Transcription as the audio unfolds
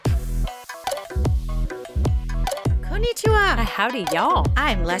Konnichiwa. Howdy, y'all.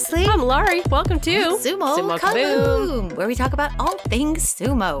 I'm Leslie. I'm Laurie. Welcome to Sumo Kaboom, where we talk about all things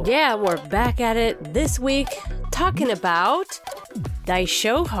sumo. Yeah, we're back at it this week talking about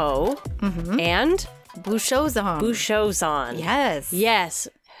Daishoho and Bushozan. Bushozan. Yes. Yes.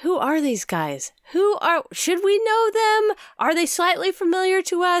 Who are these guys? Should we know them? Are they slightly familiar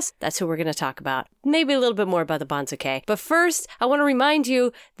to us? That's who we're going to talk about. Maybe a little bit more about the Banzuke. But first, I want to remind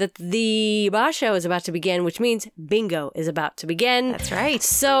you that the Basho is about to begin, which means bingo is about to begin. That's right.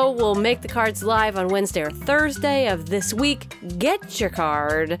 So we'll make the cards live on Wednesday or Thursday of this week. Get your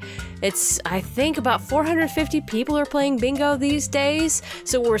card. It's, I think, about 450 people are playing bingo these days.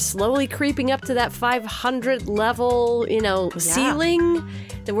 So we're slowly creeping up to that 500 level, ceiling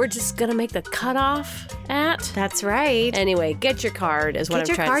that we're just going to make the cutoff at. That's right. Anyway, get your card is what I'm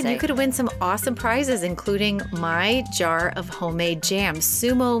trying to say. Get your card. You could win some awesome prizes, including my jar of homemade jam,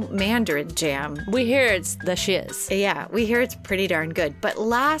 Sumo Mandarin jam. We hear it's the shiz. Yeah, we hear it's pretty darn good. But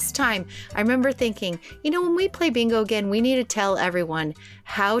last time, I remember thinking, when we play bingo again, we need to tell everyone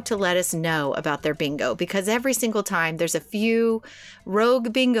how to let us know about their bingo, because every single time there's a few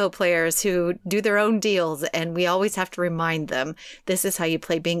rogue bingo players who do their own deals, and we always have to remind them, this is how you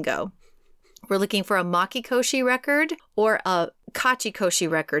play bingo. We're looking for a Makikoshi record or a Kachikoshi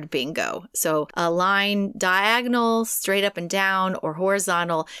record bingo. So a line diagonal, straight up and down, or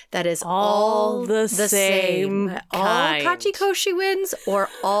horizontal that is all the same. Kind. All Kachikoshi wins or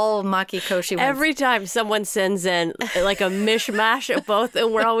all Makikoshi wins. Every time someone sends in like a mishmash of both,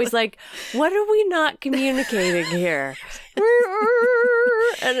 and we're always like, what are we not communicating here?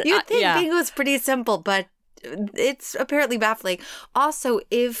 You'd think bingo is pretty simple, but it's apparently baffling. Also,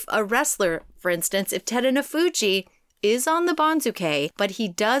 if a wrestler, for instance, if Terunofuji is on the Banzuke, but he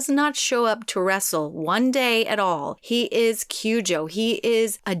does not show up to wrestle one day at all, he is Kyujo. He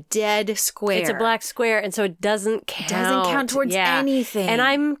is a dead square. It's a black square, and so it doesn't count. Doesn't count towards anything. And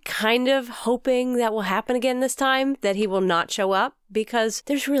I'm kind of hoping that will happen again this time, that he will not show up, because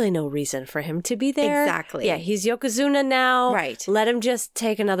there's really no reason for him to be there. Exactly. Yeah, he's Yokozuna now. Right. Let him just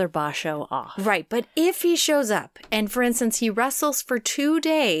take another basho off. Right, but if he shows up, and for instance, he wrestles for 2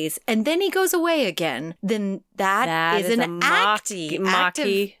 days, and then he goes away again, then that is an active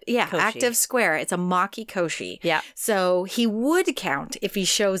square. It's a Makikoshi. Yeah. So he would count if he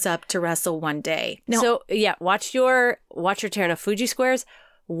shows up to wrestle one day. No. So, watch your Terunofuji squares.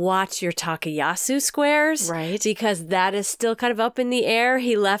 Watch your Takayasu squares. Right. Because that is still kind of up in the air.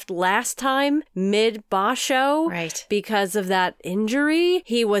 He left last time mid-basho. Right. Because of that injury.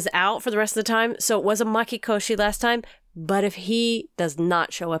 He was out for the rest of the time. So it was a Makikoshi last time. But if he does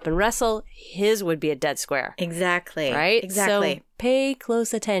not show up and wrestle, his would be a dead square. Exactly. Right? Exactly. So pay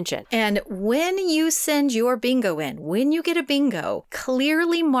close attention. And when you send your bingo in, when you get a bingo,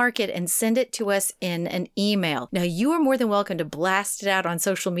 clearly mark it and send it to us in an email. Now, you are more than welcome to blast it out on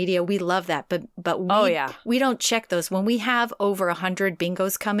social media. We love that. But we don't check those. When we have over 100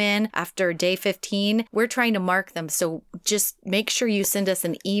 bingos come in after day 15, we're trying to mark them. So just make sure you send us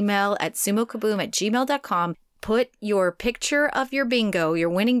an email at sumokaboom@gmail.com. Put your picture of your bingo, your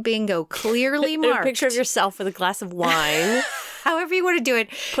winning bingo, clearly marked. A picture of yourself with a glass of wine. However you want to do it.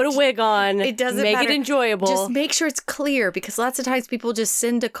 Put a wig on. It doesn't make matter. It enjoyable. Just make sure it's clear, because lots of times people just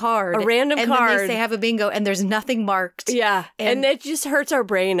send a card. A random and card. And then they say have a bingo and there's nothing marked. Yeah. And it just hurts our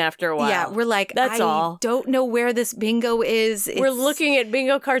brain after a while. Yeah. We're like, I don't know where this bingo is. We're looking at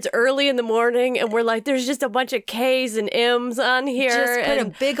bingo cards early in the morning and we're like, there's just a bunch of K's and M's on here. Just put a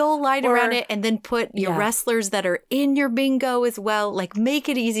big old line around it and then put your wrestlers that are in your bingo as well. Like, make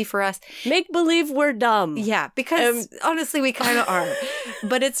it easy for us. Make believe we're dumb. Yeah. Because honestly, we kind of are.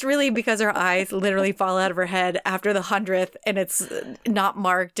 But it's really because our eyes literally fall out of our head after the 100th and it's not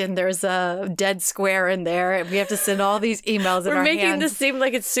marked and there's a dead square in there and we have to send all these emails in our hands. We're making this seem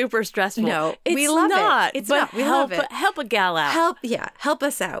like it's super stressful. No, we love it. It's not. We love it. Help a gal out. Help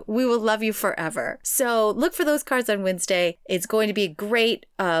us out. We will love you forever. So look for those cards on Wednesday. It's going to be a great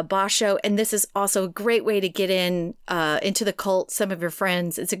basho, and this is also a great way to get into the cult, some of your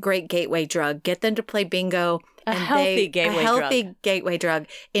friends. It's a great gateway drug. Get them to play bingo. A healthy gateway drug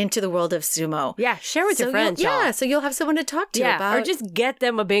into the world of sumo. Yeah, share with your friends. So you'll have someone to talk to about. Or just get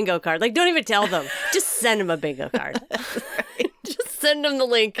them a bingo card. Like, don't even tell them. Just send them a bingo card. Right. Just send them the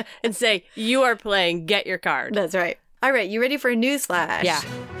link and say, you are playing, get your card. That's right. All right, you ready for a news flash? Yeah.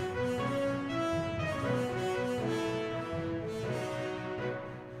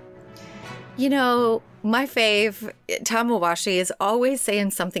 My fave, Tamawashi, is always saying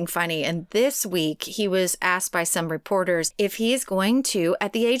something funny. And this week, he was asked by some reporters if he is going to,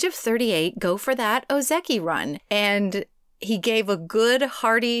 at the age of 38, go for that Ozeki run. And he gave a good,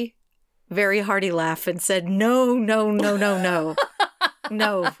 hearty very hearty laugh and said, no, no, no, no, no.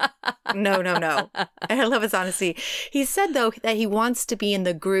 No, no, no, no. I love his honesty. He said, though, that he wants to be in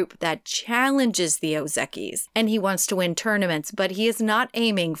the group that challenges the Ozekis and he wants to win tournaments, but he is not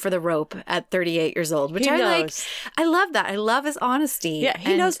aiming for the rope at 38 years old, which He I like. knows. I love that. I love his honesty. Yeah, he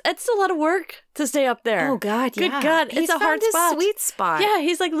And- knows it's a lot of work to stay up there. Oh, God, Good yeah. God, He's it's a found hard his spot. sweet spot. Yeah,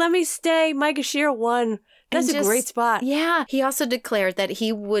 he's like, let me stay. Micah Shear won. That's And a just- great spot. Yeah. He also declared that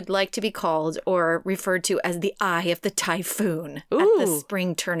he would like to be called or referred to as the Eye of the Typhoon at the Ooh.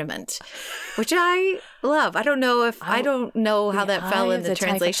 spring tournament, which I love. I don't know I don't know how the that fell Eye in of the the Typhoon.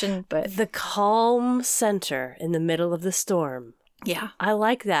 translation, but The calm center in the middle of the storm. yeah. I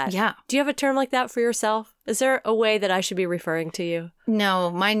like that. Yeah. Do you have a term like that for yourself? Is there a way that I should be referring to you? No,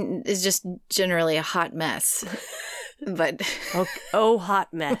 mine is just generally a hot mess. But Oh,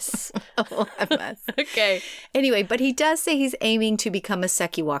 hot mess. a hot mess. Okay. Anyway, but he does say he's aiming to become a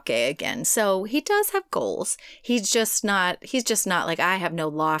Sekiwake again. So he does have goals. He's just not like, I have no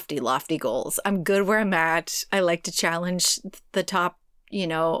lofty goals. I'm good where I'm at. I like to challenge the top,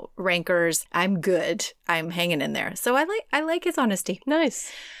 rankers. I'm good. I'm hanging in there. So I like his honesty.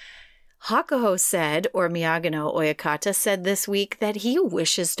 Nice. Hakuho said, or Miyagano Oyakata said this week, that he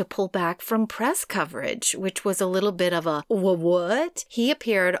wishes to pull back from press coverage, which was a little bit of a what? He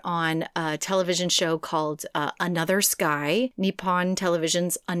appeared on a television show called Another Sky, Nippon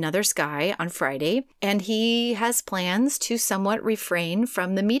Television's Another Sky, on Friday, and he has plans to somewhat refrain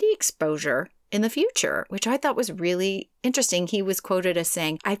from the media exposure in the future, which I thought was really interesting. He was quoted as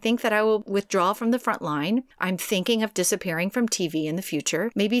saying, I think that I will withdraw from the front line. I'm thinking of disappearing from TV in the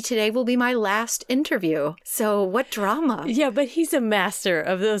future. Maybe today will be my last interview. So what drama? Yeah, but he's a master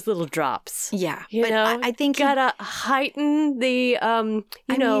of those little drops. Yeah. You but know, I think gotta heighten the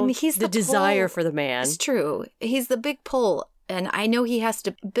he's the the desire pull. for the man. It's true. He's the big pull. And I know he has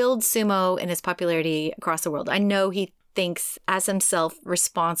to build sumo and his popularity across the world. I know he thinks as himself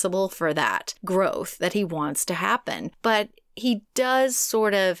responsible for that growth that he wants to happen. But he does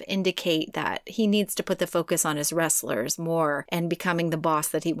sort of indicate that he needs to put the focus on his wrestlers more and becoming the boss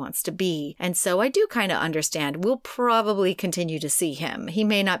that he wants to be. And so I do kind of understand. We'll probably continue to see him. He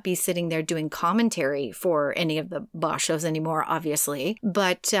may not be sitting there doing commentary for any of the boss shows anymore, obviously,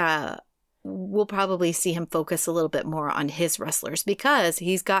 but we'll probably see him focus a little bit more on his wrestlers because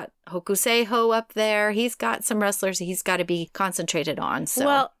he's got Hokuseiho up there. He's got some wrestlers he's got to be concentrated on. So.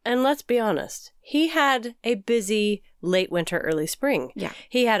 Well, and let's be honest. He had a busy late winter, early spring. Yeah.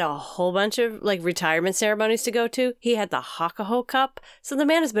 He had a whole bunch of retirement ceremonies to go to. He had the Hakuho Cup. So the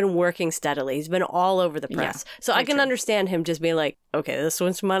man has been working steadily. He's been all over the press. Yeah, so I can understand him just being like, okay, this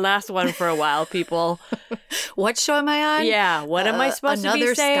one's my last one for a while, people. What show am I on? Yeah. What am I supposed to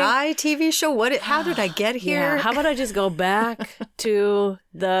be saying? Another Sky TV show? How did I get here? Yeah. How about I just go back to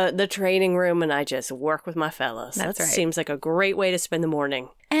the training room and I just work with my fellows? That's That right. seems like a great way to spend the morning.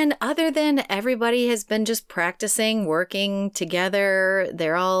 And other than everybody has been just practicing, working together,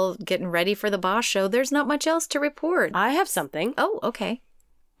 they're all getting ready for the boss show, there's not much else to report. I have something. Oh, okay.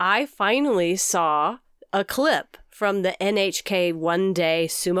 I finally saw a clip from the NHK One Day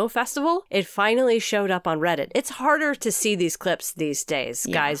Sumo Festival. It finally showed up on Reddit. It's harder to see these clips these days,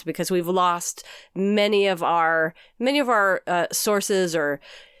 Yeah. guys, because we've lost many of our sources or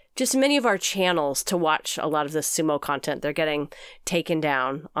just many of our channels to watch a lot of the sumo content. They're getting taken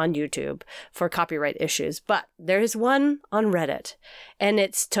down on YouTube for copyright issues. But there is one on Reddit, and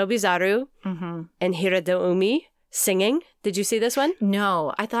it's Tobizaru Mm-hmm. and Hiradoumi singing. Did you see this one?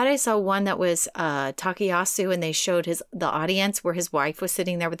 No, I thought I saw one that was Takayasu, and they showed the audience where his wife was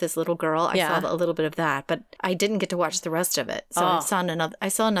sitting there with this little girl. I Yeah. saw a little bit of that, but I didn't get to watch the rest of it. So Oh. I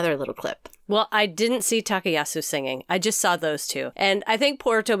saw another little clip. Well, I didn't see Takayasu singing. I just saw those two. And I think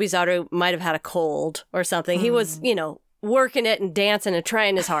poor Tobizaru might have had a cold or something. He was, working it and dancing and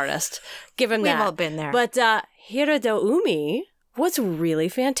trying his hardest. Give him We've that. all been there. But Hiradoumi was really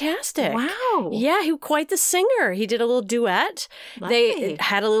fantastic. Wow. Yeah, he was quite the singer. He did a little duet. They Lovely.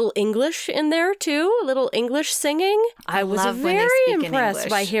 had a little English in there too, a little English singing. I was love when they very speak in impressed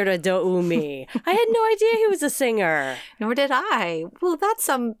by English. Hiradoumi. I had no idea he was a singer. Nor did I. Well, that's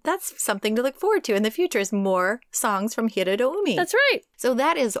something to look forward to in the future is more songs from Hiradoumi. That's right. So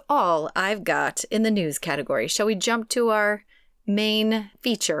that is all I've got in the news category. Shall we jump to our main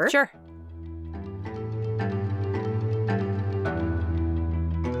feature? Sure.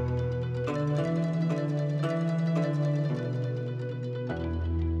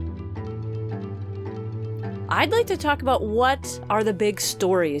 I'd like to talk about what are the big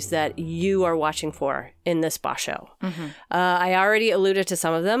stories that you are watching for in this basho. Mm-hmm. I already alluded to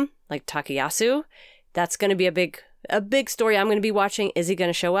some of them, like Takayasu. That's going to be a big story I'm going to be watching. Is he going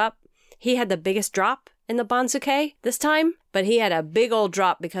to show up? He had the biggest drop in the Banzuke this time, but he had a big old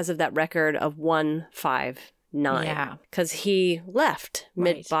drop because of that record of 159. Yeah. Because he left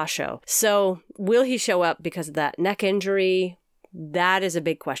Right. mid-basho. So will he show up because of that neck injury? That is a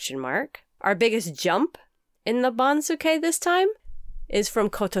big question mark. Our biggest jump in the Banzuke this time is from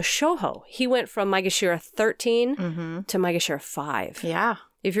Koto Shoho. He went from Maegashira 13 to Maegashira 5. Yeah.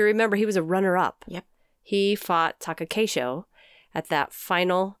 If you remember, he was a runner-up. Yep. He fought Takakeisho at that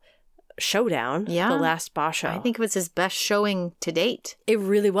final showdown, Yeah. the last basho. I think it was his best showing to date. It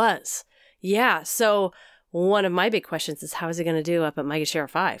really was. Yeah. So one of my big questions is how is he going to do up at Maegashira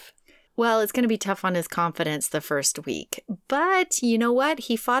 5? Well, it's going to be tough on his confidence the first week. But you know what?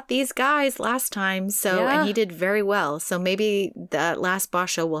 He fought these guys last time, Yeah. and he did very well. So maybe that last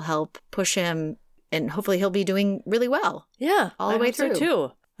basho will help push him, and hopefully he'll be doing really well. Yeah. All the I way hope so through.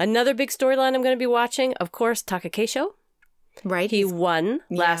 too. Another big storyline I'm going to be watching, of course, Takakeisho. Right? He won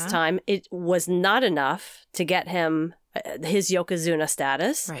last Yeah. time. It was not enough to get him his Yokozuna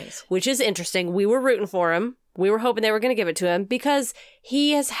status, Right. which is interesting. We were rooting for him. We were hoping they were going to give it to him because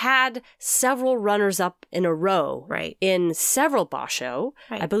he has had several runners-up in a row Right. in several basho.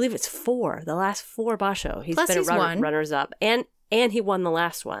 Right. I believe it's 4, the last 4 basho. Plus been he's a won. runners-up, and he won the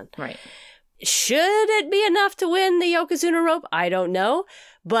last one. Right. Should it be enough to win the Yokozuna rope? I don't know.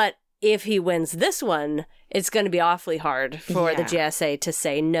 But if he wins this one, it's going to be awfully hard for the Yeah. GSA to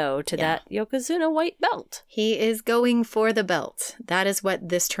say no to that Yokozuna white belt. He is going for the belt. That is what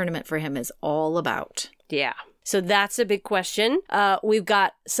this tournament for him is all about. Yeah. So that's a big question. We've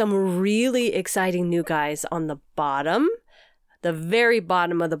got some really exciting new guys on the bottom, the very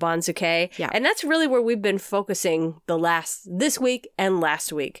bottom of the Banzuke. Yeah. And that's really where we've been focusing this week and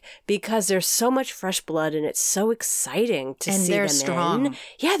last week, because there's so much fresh blood and it's so exciting to And see they're them strong. in.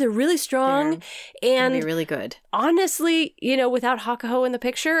 Yeah, they're really strong. It'll and be really good. honestly, without Hakuho in the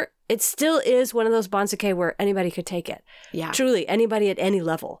picture, it still is one of those Banzuke where anybody could take it. Yeah. Truly, anybody at any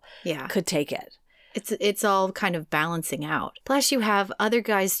level Yeah. could take it. It's all kind of balancing out. Plus, you have other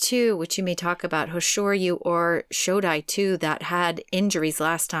guys too, which you may talk about, Hoshoryu or Shodai too, that had injuries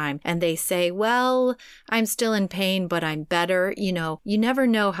last time. And they say, well, I'm still in pain, but I'm better. You never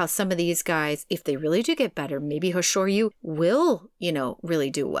know how some of these guys, if they really do get better, maybe Hoshoryu will, really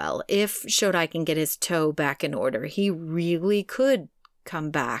do well. If Shodai can get his toe back in order, he really could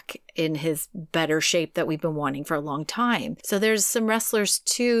come back in his better shape that we've been wanting for a long time. So there's some wrestlers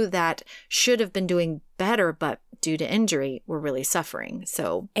too that should have been doing better, but due to injury, were really suffering.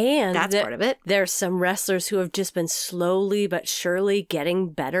 So And that's part of it. There's some wrestlers who have just been slowly but surely getting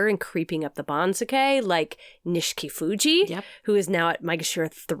better and creeping up the Banzuke, like Nishiki Fuji, Yep. who is now at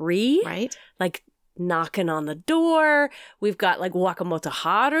Maegashira 3. Right? Like knocking on the door. We've got like Wakamoto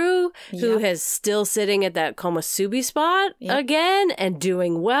Haru, who Yep. is still sitting at that Komusubi spot Yep. again and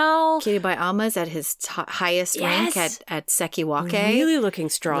doing well. Kiribayama's at his highest rank Yes. at Sekiwake. Really looking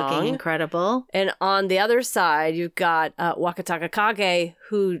strong. Looking incredible. And on the other side, you've got Wakataka Kage,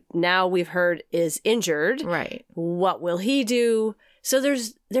 who now we've heard is injured. Right. What will he do? So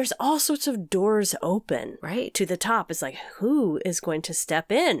there's all sorts of doors open Right. to the top. It's like, who is going to step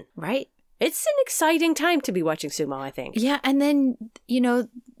in? Right. It's an exciting time to be watching sumo, I think. Yeah. And then,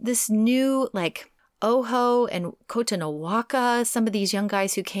 this new Oho and Kotonowaka, some of these young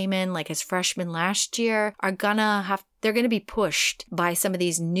guys who came in as freshmen last year they're going to be pushed by some of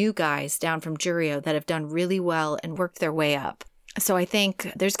these new guys down from Juryo that have done really well and worked their way up. So I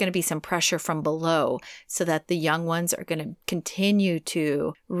think there's going to be some pressure from below so that the young ones are going to continue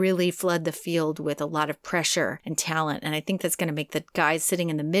to really flood the field with a lot of pressure and talent. And I think that's going to make the guys sitting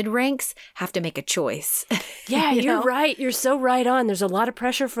in the mid ranks have to make a choice. Yeah, You you're know? right. You're so right on. There's a lot of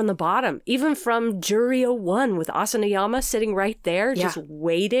pressure from the bottom, even from Juryo 1 with Asanayama sitting right there, Yeah. just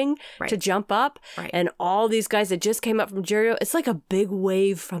waiting Right. to jump up. Right. And all these guys that just came up from Juryo, it's like a big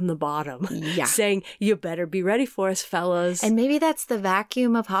wave from the bottom Yeah. saying, you better be ready for us, fellas. And maybe that's the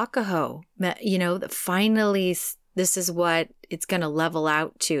vacuum of Hakuho. That finally this is what it's going to level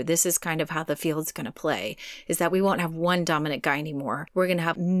out to. This is kind of how the field's going to play, is that we won't have one dominant guy anymore. We're going to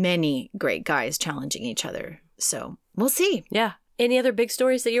have many great guys challenging each other. So we'll see. Yeah. Any other big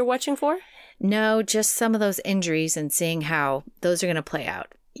stories that you're watching for? No, just some of those injuries and seeing how those are going to play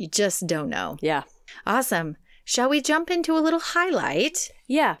out. You just don't know. Yeah. Awesome. Shall we jump into a little highlight?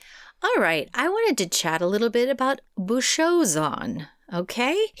 Yeah. All right, I wanted to chat a little bit about Bushozan.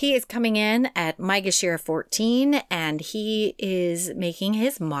 Okay, he is coming in at Maegashira 14 and he is making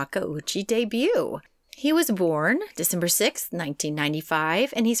his Makauchi debut. He was born December 6th,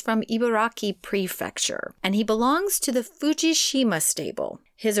 1995, and he's from Ibaraki Prefecture. And he belongs to the Fujishima stable.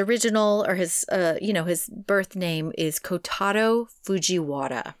 His original, or his birth name is Kotaro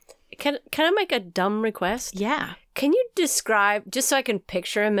Fujiwara. Can I make a dumb request? Yeah. Can you describe, just so I can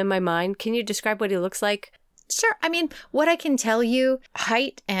picture him in my mind, can you describe what he looks like? Sure. I mean, what I can tell you,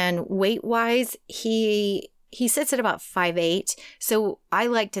 height and weight-wise, he sits at about 5'8". So I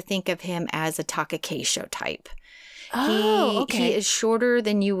like to think of him as a Takakeisho type. Oh, okay. He is shorter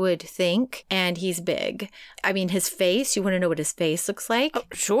than you would think, and he's big. I mean, his face, you want to know what his face looks like? Oh,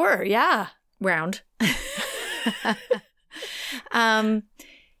 sure, yeah. Round.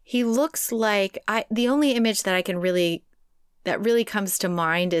 He looks like, the only image that that really comes to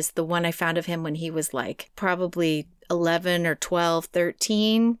mind is the one I found of him when he was like probably 11 or 12,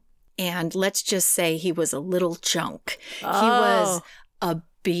 13. And let's just say he was a little chunk. Oh. He was a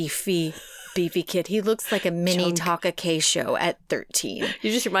beefy kid. He looks like a mini Takakeisho at 13.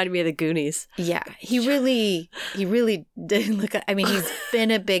 You just reminded me of the Goonies. Yeah, he really did look. I mean, he's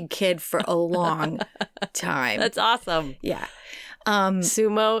been a big kid for a long time. That's awesome. Yeah.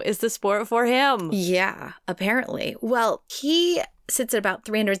 Sumo is the sport for him. Yeah, apparently. Well, he sits at about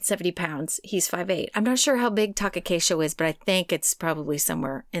 370 pounds. He's 5'8". I'm not sure how big Takakeisho is, but I think it's probably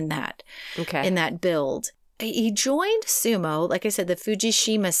somewhere in that build. He joined sumo, like I said, the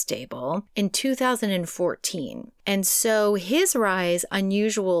Fujishima stable in 2014. And so his rise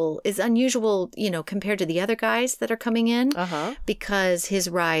is unusual, compared to the other guys that are coming in because his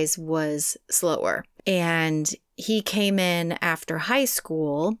rise was slower. And he came in after high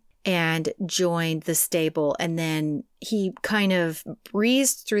school and joined the stable. And then he kind of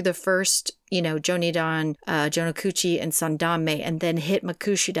breezed through the first, Jonidan, Jonokuchi, and Sandame, and then hit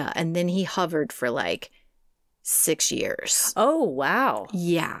Makushita. And then he hovered for like 6 years. Oh, wow.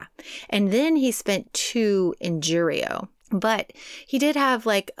 Yeah. And then he spent 2 in Juryo. But he did have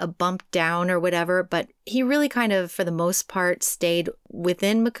like a bump down or whatever, but he really kind of, for the most part, stayed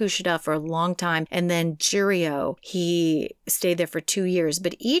within Makushita for a long time. And then Juryo, he stayed there for 2 years.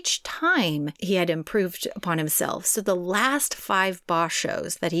 But each time he had improved upon himself. So the last 5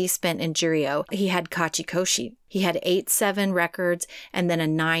 bashos that he spent in Juryo, he had Kachikoshi. He had 8-7 records and then a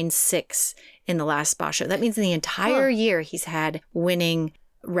 9-6 in the last basho. That means in the entire year he's had winning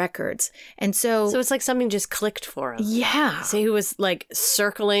records. And so it's like something just clicked for him. Yeah. So he was like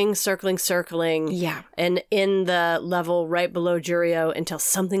circling. Yeah. And in the level right below Juryo until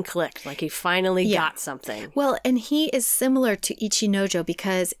something clicked. Like he finally got something. Well, and he is similar to Ichinojo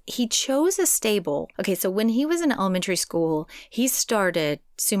because he chose a stable. Okay, so when he was in elementary school, he started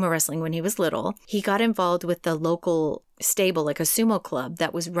sumo wrestling when he was little. He got involved with the local stable, like a sumo club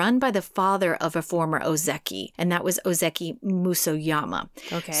that was run by the father of a former Ozeki, and that was Ozeki Musoyama.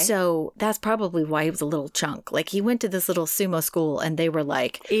 Okay. So that's probably why he was a little chunk. Like he went to this little sumo school and they were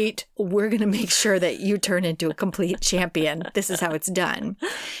like, we're going to make sure that you turn into a complete champion. This is how it's done.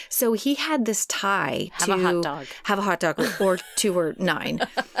 So he had this tie to have a hot dog or 2 or 9.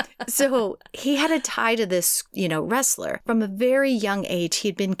 So he had a tie to this, wrestler. From a very young age,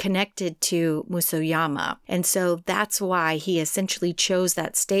 he'd been connected to Musoyama. And so that's why he essentially chose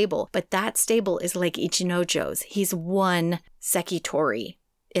that stable. But that stable is like Ichinojo's. He's one Sekitori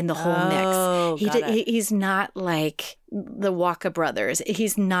in the whole mix. He's not like the Waka brothers.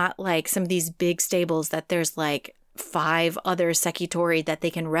 He's not like some of these big stables that there's like 5 other Sekitori that they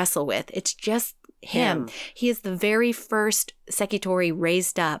can wrestle with. It's just him. He is the very first Sekitori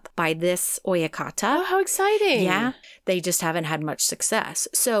raised up by this Oyakata. Oh, how exciting. Yeah. They just haven't had much success.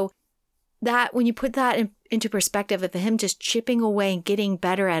 So that, when you put that into perspective of him just chipping away and getting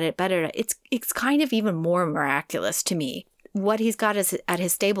better at it, it's kind of even more miraculous to me. What he's got at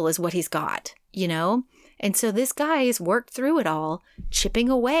his stable is what he's got, And so this guy has worked through it all, chipping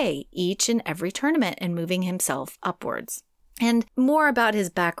away each and every tournament and moving himself upwards. And more about his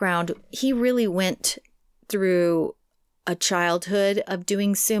background, he really went through a childhood of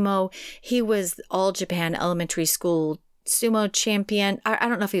doing sumo. He was All Japan Elementary School sumo champion. I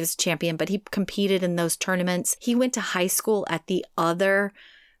don't know if he was champion, but he competed in those tournaments. He went to high school at the other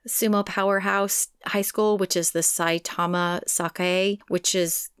sumo powerhouse high school, which is the Saitama Sakae, which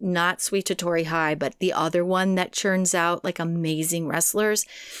is not Suitotori High, but the other one that churns out like amazing wrestlers.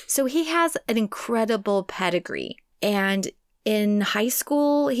 So he has an incredible pedigree. And in high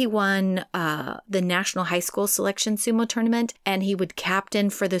school, he won the National High School Selection Sumo Tournament, and he would captain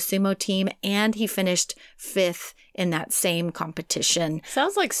for the sumo team, and he finished 5th in that same competition.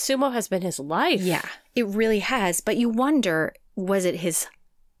 Sounds like sumo has been his life. Yeah, it really has. But you wonder, was it his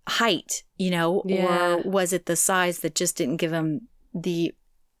height, or was it the size that just didn't give him the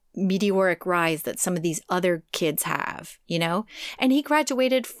meteoric rise that some of these other kids have, And he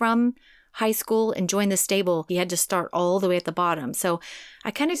graduated from high school and joined the stable. He had to start all the way at the bottom. So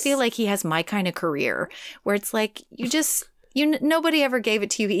I kind of feel like he has my kind of career where it's like you just nobody ever gave it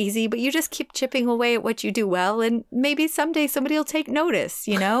to you easy, but you just keep chipping away at what you do well, and maybe someday somebody will take notice,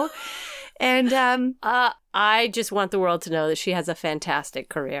 And I just want the world to know that she has a fantastic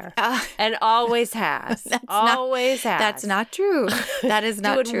career and always has. Always has. That's not true. That is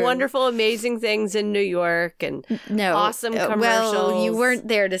not Doing true. wonderful, amazing things in New York and awesome commercials. Well, you weren't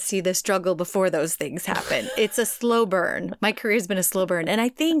there to see the struggle before those things happen. It's a slow burn. My career's been a slow burn. And I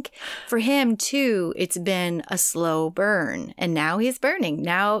think for him, too, it's been a slow burn. And now he's burning.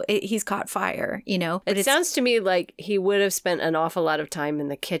 Now he's caught fire, But it sounds to me like he would have spent an awful lot of time in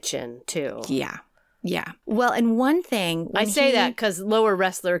the kitchen, too. Yeah. Yeah. Well, and one thing... I say that because lower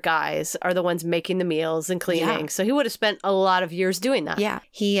wrestler guys are the ones making the meals and cleaning. Yeah. So he would have spent a lot of years doing that. Yeah.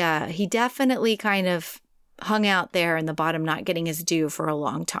 He definitely kind of hung out there in the bottom, not getting his due for a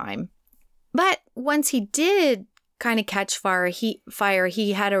long time. But once he did kind of catch fire, he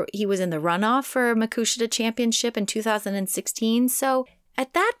was in the runoff for Makushita Championship in 2016. So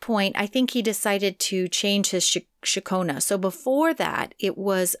at that point, I think he decided to change his Shikona. So before that, it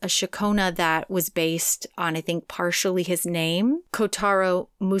was a Shikona that was based on, I think, partially his name, Kotaro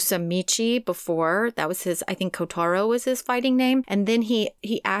Musamichi. Before, that was his, I think Kotaro was his fighting name. And then he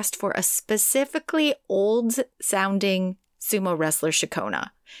asked for a specifically old-sounding sumo wrestler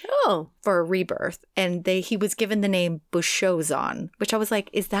Shikona. Oh. For a rebirth. And he was given the name Bushozan, which I was like,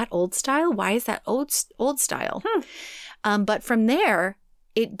 is that old style? Why is that old style? But from there,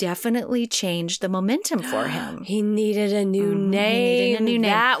 it definitely changed the momentum for him. He needed a new name.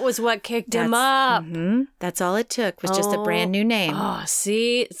 That was what kicked him up. Mm-hmm. That's all it took, was just a brand new name. Oh,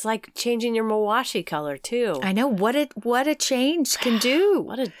 see? It's like changing your Mawashi color, too. I know. What a change can do.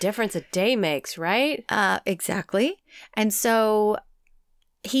 What a difference a day makes, right? Exactly. And so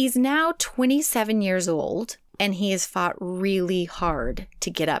he's now 27 years old, and he has fought really hard to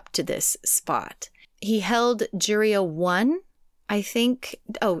get up to this spot. He held Juryo 1, I think,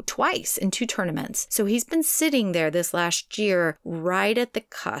 twice in 2 tournaments. So he's been sitting there this last year right at the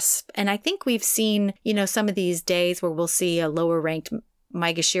cusp. And I think we've seen, some of these days where we'll see a lower ranked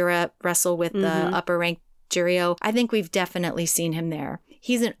Maegashira wrestle with the upper ranked Juryo. I think we've definitely seen him there.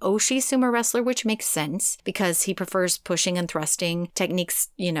 He's an Oshi sumo wrestler, which makes sense because he prefers pushing and thrusting techniques,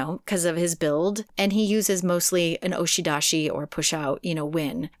 because of his build. And he uses mostly an Oshidashi or push out,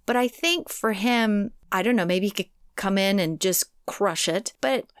 win. But I think for him, I don't know, maybe he could come in and just crush it.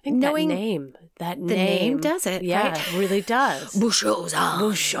 But I think knowing the name does it. Yeah, right? It really does.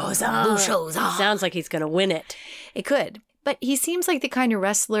 Bushozan. Sounds like he's going to win it. It could. But he seems like the kind of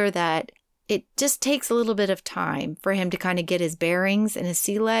wrestler that it just takes a little bit of time for him to kind of get his bearings and his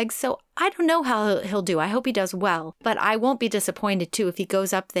sea legs. So I don't know how he'll do. I hope he does well. But I won't be disappointed, too, if he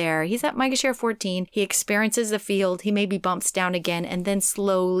goes up there. He's at Maegashira 14. He experiences the field. He maybe bumps down again and then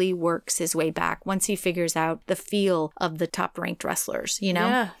slowly works his way back once he figures out the feel of the top-ranked wrestlers,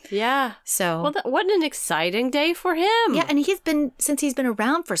 Yeah. So... Well, what an exciting day for him. Yeah, and since he's been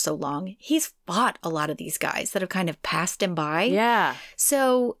around for so long, he's fought a lot of these guys that have kind of passed him by. Yeah.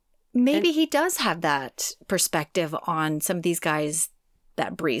 So... maybe he does have that perspective on some of these guys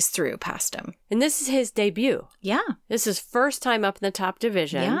that breeze through past him. And this is his debut. Yeah. This is first time up in the top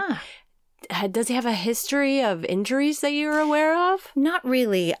division. Yeah. Does he have a history of injuries that you're aware of? Not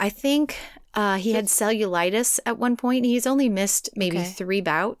really. I think he had cellulitis at one point. He's only missed maybe 3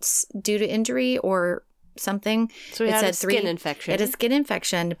 bouts due to injury or something. So he had a skin infection. He had a skin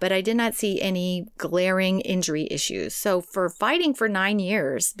infection, but I did not see any glaring injury issues. So for fighting for 9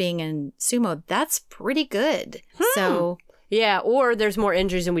 years, being in sumo, that's pretty good. So... yeah, or there's more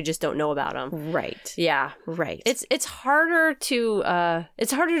injuries and we just don't know about them. Right. Yeah. Right. It's harder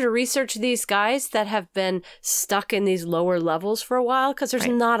to research these guys that have been stuck in these lower levels for a while because there's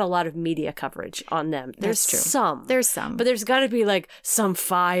not a lot of media coverage on them. There's some. There's some. But there's got to be like some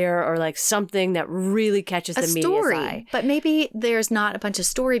fire or like something that really catches the media's eye. But maybe there's not a bunch of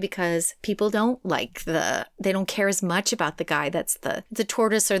story because people don't they don't care as much about the guy that's the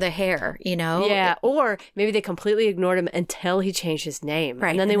tortoise or the hare, Yeah, or maybe they completely ignored him until he changed his name. Right.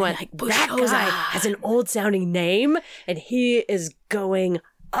 And then they went, like, that guy has an old-sounding name, and he is going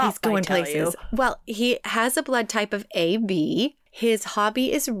up, he's going places. Well, he has a blood type of AB. His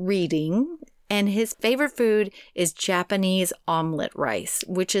hobby is reading, and his favorite food is Japanese omelet rice,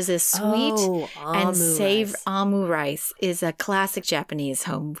 which is a sweet and savory amu rice. Is a classic Japanese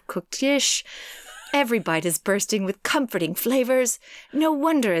home-cooked dish. Every bite is bursting with comforting flavors. No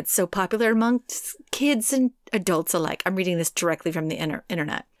wonder it's so popular amongst kids and adults alike. I'm reading this directly from the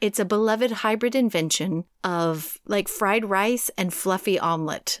internet. It's a beloved hybrid invention of like fried rice and fluffy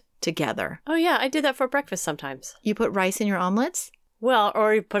omelet together. Oh, yeah. I did that for breakfast sometimes. You put rice in your omelets? Well,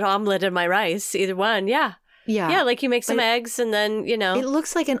 or you put omelet in my rice. Either one. Yeah. Yeah. Yeah, like you make some But eggs and then, It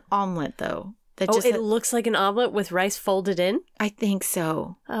looks like an omelet, though. That Oh, just it looks like an omelet with rice folded in? I think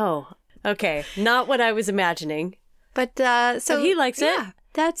so. Oh, okay. Not what I was imagining. But so But he likes it. Yeah,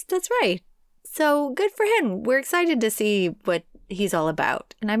 that's right. So good for him. We're excited to see what he's all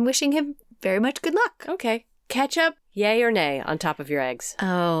about. And I'm wishing him very much good luck. Okay. Ketchup, yay or nay on top of your eggs?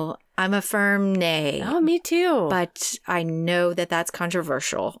 Oh, I'm a firm nay. Oh, me too. But I know that that's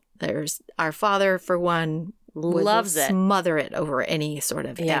controversial. There's our father, for one, Loves it. Smother it over any sort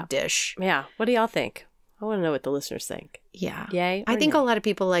of Yeah. egg dish. Yeah. What do y'all think? I want to know what the listeners think. Yeah. Yay I or think nay? a lot of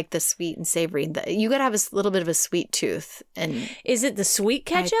people like the sweet and savory. You got to have a little bit of a sweet tooth. And Is it the sweet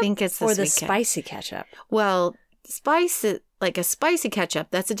ketchup? think it's the or the sweet spicy ketchup. well, like a spicy ketchup,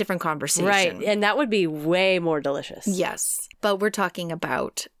 that's a different conversation. Right. And that would be way more delicious. Yes. But we're talking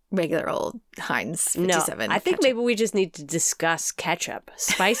about regular old Heinz No, 57. I think ketchup. maybe we just need to discuss ketchup.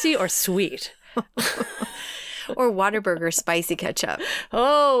 Spicy or sweet? Or Whataburger spicy ketchup.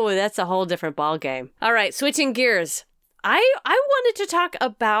 Oh, that's a whole different ball game. All right, switching gears. I wanted to talk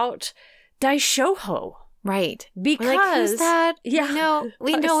about Daishoho. Right. Because We're like, who's that? Yeah.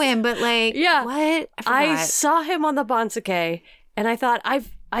 We know him, but like, Yeah. what? I forgot. saw him on the Bonsake and I thought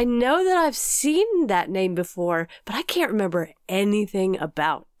I know that I've seen that name before, but I can't remember anything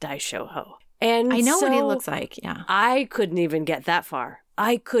about Daishoho. And I know what he so looks like. Yeah. I couldn't even get that far.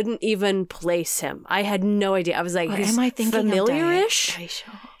 I couldn't even place him. I had no idea. I was like, Or he's am I thinking familiar-ish?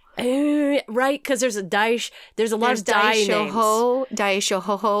 Right, because there's a Daesh. There's a lot There's of Dai names. Daishoho,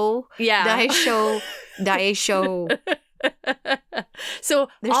 Daishoho, Yeah. Daisho. So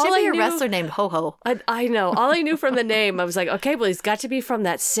There all should I be a knew, wrestler named Ho Ho. I know. All I knew from the name, I was like, okay, well, he's got to be from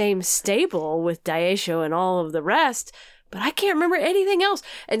that same stable with Daisho and all of the rest, but I can't remember anything else.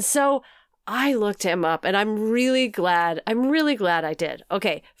 And so I looked him up, and I'm really glad I did.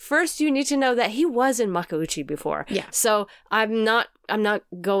 Okay, first you need to know that he was in Makuuchi before. Yeah. So I'm not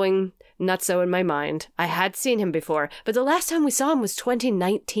going nutso in my mind. I had seen him before, but the last time we saw him was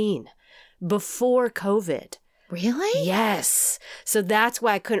 2019, before COVID. Really? Yes. So that's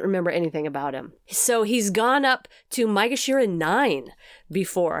why I couldn't remember anything about him. So he's gone up to Maegashira 9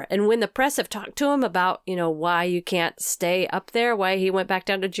 before. And when the press have talked to him about, why you can't stay up there, why he went back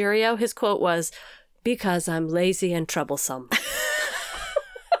down to Juryo, his quote was, "Because I'm lazy and troublesome."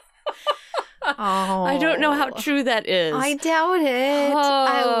 Oh. I don't know how true that is. I doubt it.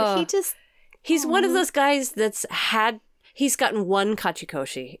 Oh. He's one of those guys he's gotten one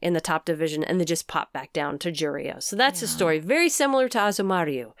Kachikoshi in the top division and then just popped back down to Juryo. So that's his story. Very similar to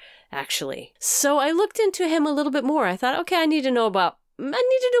Azumaryu, actually. So I looked into him a little bit more. I thought, okay, I need to know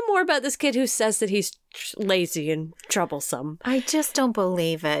more about this kid who says that he's lazy and troublesome. I just don't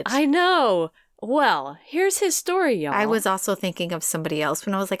believe it. I know. Well, here's his story, y'all. I was also thinking of somebody else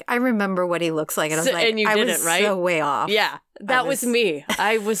when I was like, I remember what he looks like. And I was So- like, and you I didn't, was right? so way off. Yeah, that was me.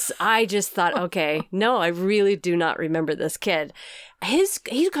 I just thought, okay, no, I really do not remember this kid. He's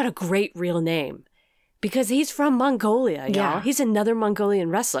got a great real name because he's from Mongolia, y'all. Yeah. He's another Mongolian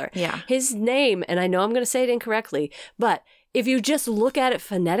wrestler. Yeah. His name, and I know I'm going to say it incorrectly, but if you just look at it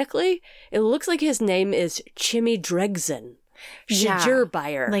phonetically, it looks like his name is Chimi Dregzen. Yeah.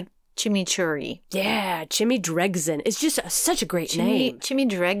 Shijurbayer. Like chimichurri. Yeah, Chimi Dregzen. It's just such a great name. Chimi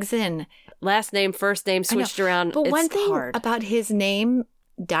Dregzen. Last name, first name switched around. But it's one thing hard. about his name,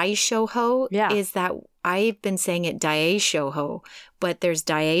 Daishoho, Yeah. is that I've been saying it Daishoho, but there's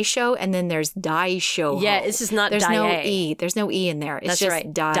Daisho and then there's Daishoho. Yeah, this is not There's no Dae. E. There's no E in there. It's That's just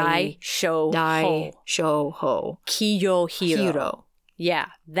right. Daishoho. Daishoho. Kiyohiro. Hiro. Yeah,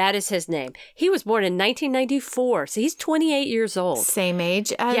 that is his name. He was born in 1994, so he's 28 years old. Same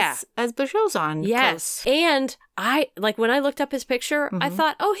age as Yeah. Bushozan. Yes. And when I looked up his picture, I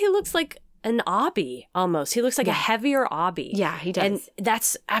thought, oh, he looks like an Abi almost. He looks like a heavier Abi. Yeah, he does. And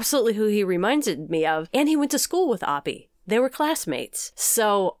that's absolutely who he reminded me of. And he went to school with Abi. They were classmates.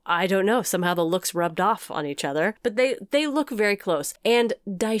 So I don't know. Somehow the looks rubbed off on each other. But they look very close. And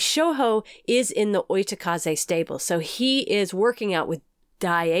Daishoho is in the Oitakaze stable. So he is working out with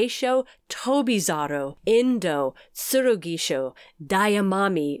Daisho, Tobizaro, Indo, Tsurugisho,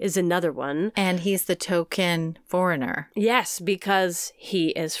 Dayamami is another one. And he's the token foreigner. Yes, because he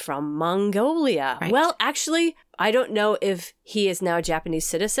is from Mongolia. Right. Well, actually, I don't know if he is now a Japanese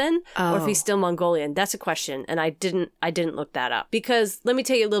citizen or if Oh. he's still Mongolian. That's a question, and I didn't look that up. Because let me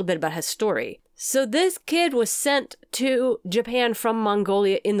tell you a little bit about his story. So this kid was sent to Japan from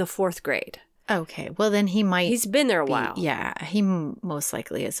Mongolia in the 4th grade. Okay. Well, then he might. He's been there a while. Yeah. He most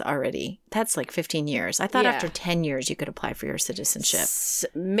likely is already. That's like 15 years. I thought after 10 years you could apply for your citizenship.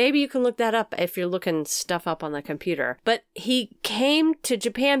 Maybe you can look that up if you're looking stuff up on the computer. But he came to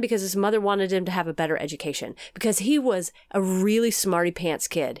Japan because his mother wanted him to have a better education, because he was a really smarty pants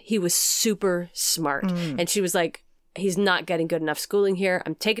kid. He was super smart. And she was like, he's not getting good enough schooling here.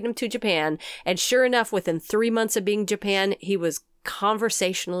 I'm taking him to Japan. And sure enough, within 3 months of being in Japan, he was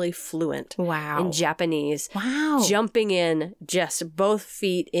conversationally fluent in Japanese. Wow. Jumping in just both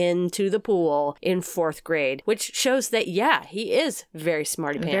feet into the pool in 4th grade, which shows that, yeah, he is very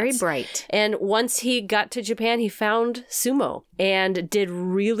smarty pants. Very bright. And once he got to Japan, he found sumo and did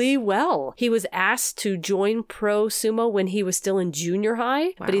really well. He was asked to join pro sumo when he was still in junior high,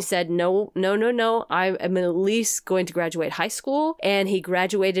 but he said, no. I am at least going to graduate high school. And he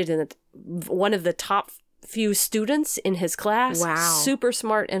graduated in one of the top few students in his class. Wow. Super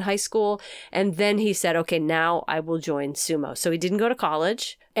smart in high school. And then he said, okay, now I will join sumo. So he didn't go to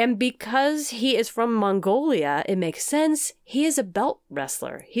college. And because he is from Mongolia, it makes sense. He is a belt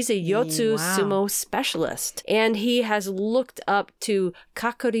wrestler. He's a Yotsu sumo specialist. And he has looked up to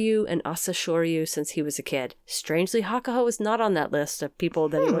Kakuryu and Asashoryu since he was a kid. Strangely, Hakuho is not on that list of people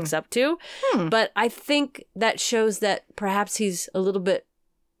that he looks up to. But I think that shows that perhaps he's a little bit,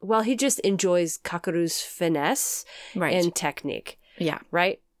 well, he just enjoys Kakuru's finesse and technique. Yeah.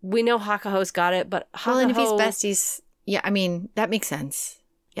 Right? We know Hakuho's got it, but Hakuho... Well, and if he's best, yeah, I mean, that makes sense.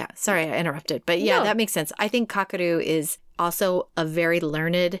 Yeah. Sorry, I interrupted. But yeah, that makes sense. I think Kakuru is also a very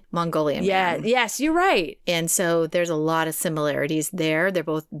learned Mongolian man. Yes, you're right. And so there's a lot of similarities there. They're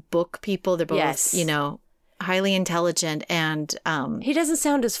both book people. They're both, highly intelligent. And he doesn't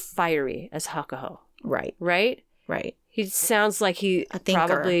sound as fiery as Hakuho. Right. Right? Right. He sounds like he a thinker.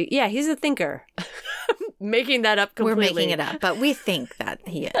 Probably... Yeah, he's a thinker. Making that up completely. We're making it up, but we think that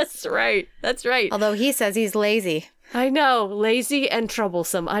he is. That's right. That's right. Although he says he's lazy. I know. Lazy and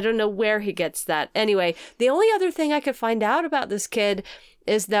troublesome. I don't know where he gets that. Anyway, the only other thing I could find out about this kid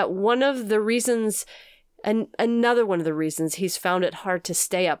is that one of the reasons, and another one of the reasons he's found it hard to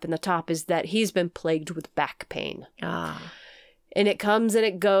stay up in the top is that he's been plagued with back pain. And it comes and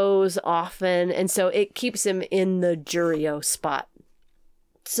it goes often. And so it keeps him in the Juryo spot.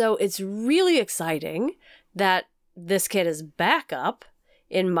 So it's really exciting that this kid is back up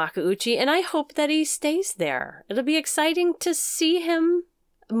in Makuuchi. And I hope that he stays there. It'll be exciting to see him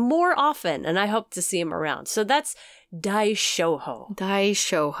more often. And I hope to see him around. So that's Daishoho.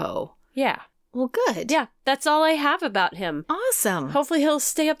 Daishoho. Yeah. Well, good. Yeah, that's all I have about him. Awesome. Hopefully he'll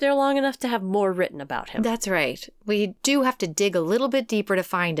stay up there long enough to have more written about him. That's right. We do have to dig a little bit deeper to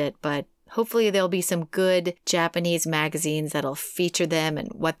find it, but hopefully there'll be some good Japanese magazines that'll feature them and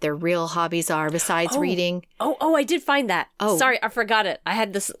what their real hobbies are besides reading. Oh, I did find that. Oh. Sorry, I forgot it. I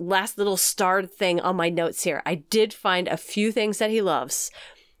had this last little starred thing on my notes here. I did find a few things that he loves.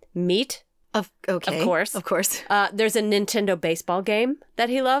 Meat. Of course. There's a Nintendo baseball game that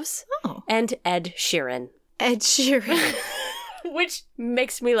he loves. Oh. And Ed Sheeran. Ed Sheeran. Which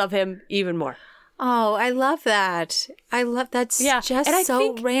makes me love him even more. Oh, I love that. That's just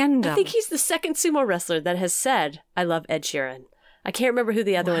so random. I think he's the second sumo wrestler that has said, I love Ed Sheeran. I can't remember who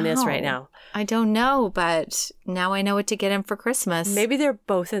the other one is right now. I don't know, but now I know what to get him for Christmas. Maybe they're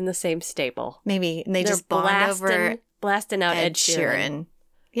both in the same stable. Maybe. And they're just bond over blasting out Ed Sheeran.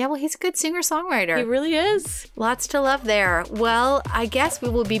 Yeah, well, he's a good singer-songwriter. He really is. Lots to love there. Well, I guess we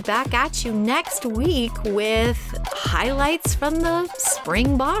will be back at you next week with highlights from the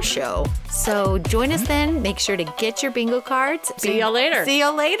Spring Boss Show. So join us then. Make sure to get your bingo cards. See y'all later. See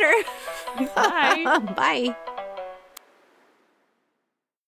y'all later. Bye. Bye.